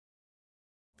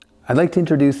I'd like to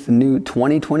introduce the new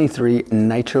 2023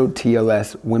 Nitro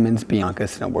TLS Women's Bianca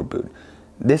snowboard boot.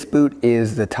 This boot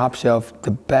is the top shelf,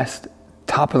 the best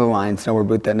top of the line snowboard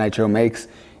boot that Nitro makes.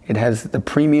 It has the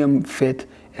premium fit,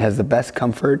 it has the best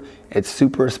comfort, it's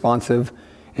super responsive,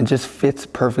 and just fits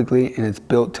perfectly, and it's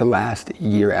built to last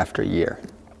year after year.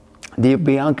 The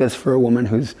Bianca is for a woman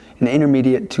who's an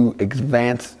intermediate to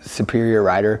advanced superior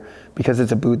rider because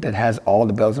it's a boot that has all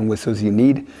the bells and whistles you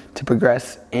need to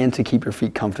progress and to keep your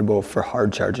feet comfortable for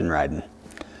hard charging riding.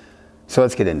 So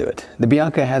let's get into it. The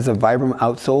Bianca has a Vibram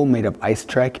outsole made of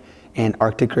Icetrek and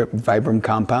Arctic Grip Vibram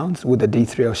compounds with a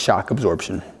D3O shock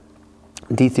absorption.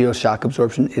 D3O shock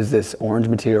absorption is this orange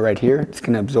material right here. It's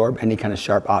going to absorb any kind of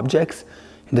sharp objects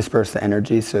and disperse the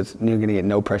energy, so you're going to get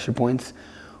no pressure points.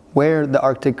 Where the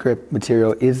Arctic Grip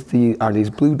material are these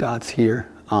blue dots here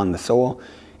on the sole,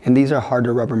 and these are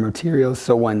harder rubber materials,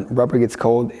 so when rubber gets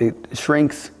cold it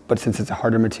shrinks, but since it's a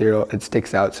harder material it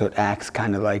sticks out, so it acts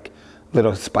kind of like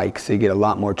little spikes, so you get a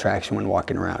lot more traction when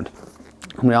walking around.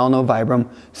 We all know Vibram,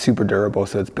 super durable,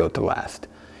 so it's built to last.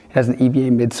 It has an EVA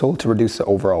midsole to reduce the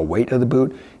overall weight of the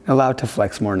boot and allow it to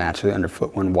flex more naturally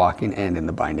underfoot when walking and in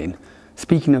the binding.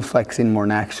 Speaking of flexing more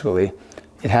naturally,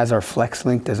 it has our Flex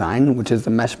Link design, which is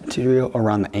the mesh material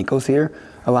around the ankles here,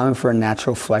 allowing for a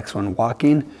natural flex when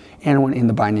walking and when in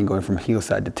the binding going from heel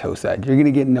side to toe side. You're gonna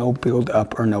get no build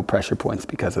up or no pressure points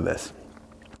because of this.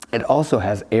 It also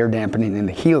has air dampening in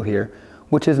the heel here,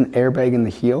 which is an airbag in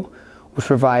the heel, which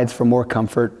provides for more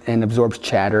comfort and absorbs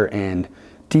chatter and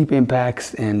deep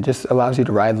impacts and just allows you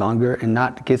to ride longer and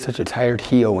not get such a tired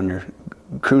heel when you're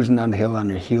cruising down the hill on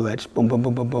your heel edge, boom, boom,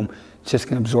 boom, boom, boom. It's just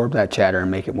gonna absorb that chatter and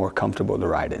make it more comfortable to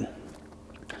ride in.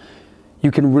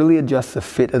 You can really adjust the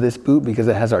fit of this boot because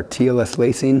it has our TLS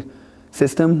lacing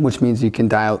system, which means you can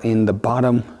dial in the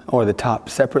bottom or the top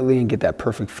separately and get that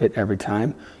perfect fit every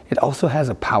time. It also has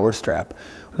a power strap.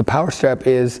 The power strap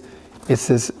it's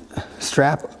this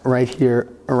strap right here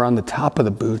around the top of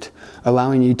the boot,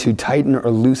 allowing you to tighten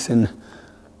or loosen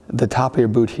the top of your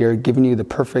boot here, giving you the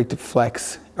perfect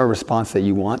flex or response that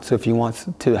you want. So if you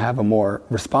want to have a more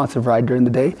responsive ride during the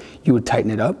day, you would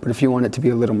tighten it up. But if you want it to be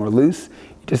a little more loose,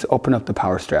 you just open up the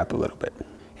power strap a little bit.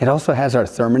 It also has our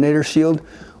Therminator shield,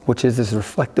 which is this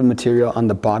reflective material on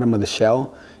the bottom of the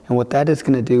shell. And what that is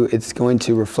going to do, it's going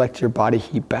to reflect your body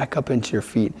heat back up into your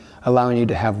feet, allowing you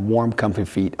to have warm, comfy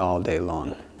feet all day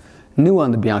long. New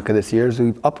on the Bianca this year is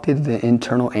we've updated the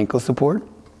internal ankle support,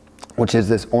 which is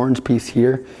this orange piece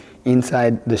here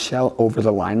inside the shell over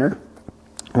the liner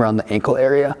around the ankle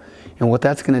area. And what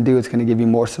that's going to do is going to give you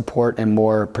more support and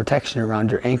more protection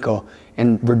around your ankle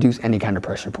and reduce any kind of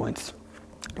pressure points.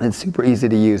 And it's super easy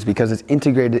to use because it's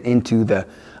integrated into the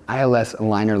ILS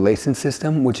liner lacing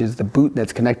system, which is the boot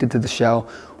that's connected to the shell,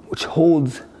 which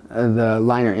holds the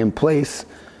liner in place.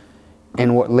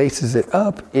 And what laces it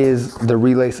up is the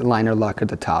relace liner lock at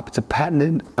the top. It's a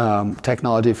patented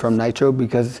technology from Nitro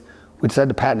because we decided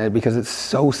to patent it because it's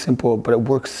so simple, but it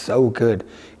works so good.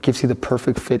 It gives you the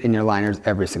perfect fit in your liners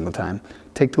every single time.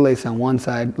 Take the lace on one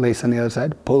side, lace on the other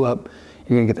side, pull up,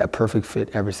 you're gonna get that perfect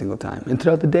fit every single time. And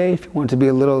throughout the day, if you want it to be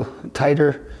a little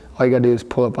tighter, all you gotta do is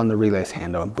pull up on the relace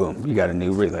handle and boom, you got a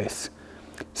new relace.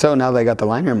 So now that I got the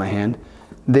liner in my hand,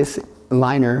 this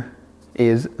liner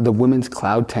is the women's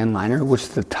Cloud 10 liner, which is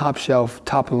the top shelf,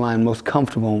 top of the line, most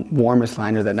comfortable, warmest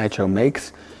liner that Nitro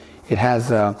makes. It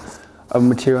has a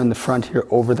material in the front here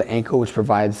over the ankle, which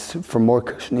provides for more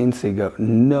cushioning, so you got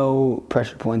no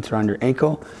pressure points around your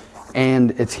ankle.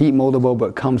 And it's heat moldable,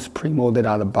 but comes pre-molded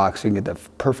out of the box, so you can get the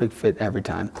perfect fit every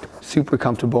time. Super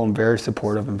comfortable and very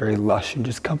supportive and very lush and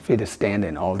just comfy to stand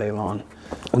in all day long.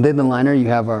 Within the liner, you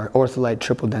have our Ortholite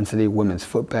triple density women's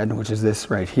footbed, which is this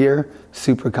right here.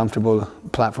 Super comfortable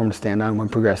platform to stand on when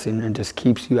progressing and just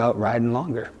keeps you out riding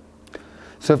longer.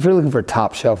 So if you're looking for a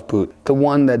top shelf boot, the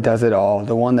one that does it all,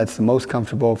 the one that's the most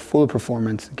comfortable, full of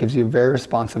performance, gives you a very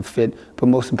responsive fit, but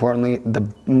most importantly, the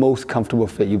most comfortable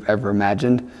fit you've ever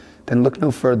imagined, then look no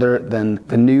further than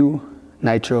the new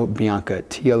Nitro Bianca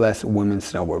TLS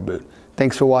women's snowboard boot.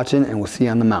 Thanks for watching, and we'll see you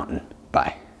on the mountain.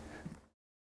 Bye.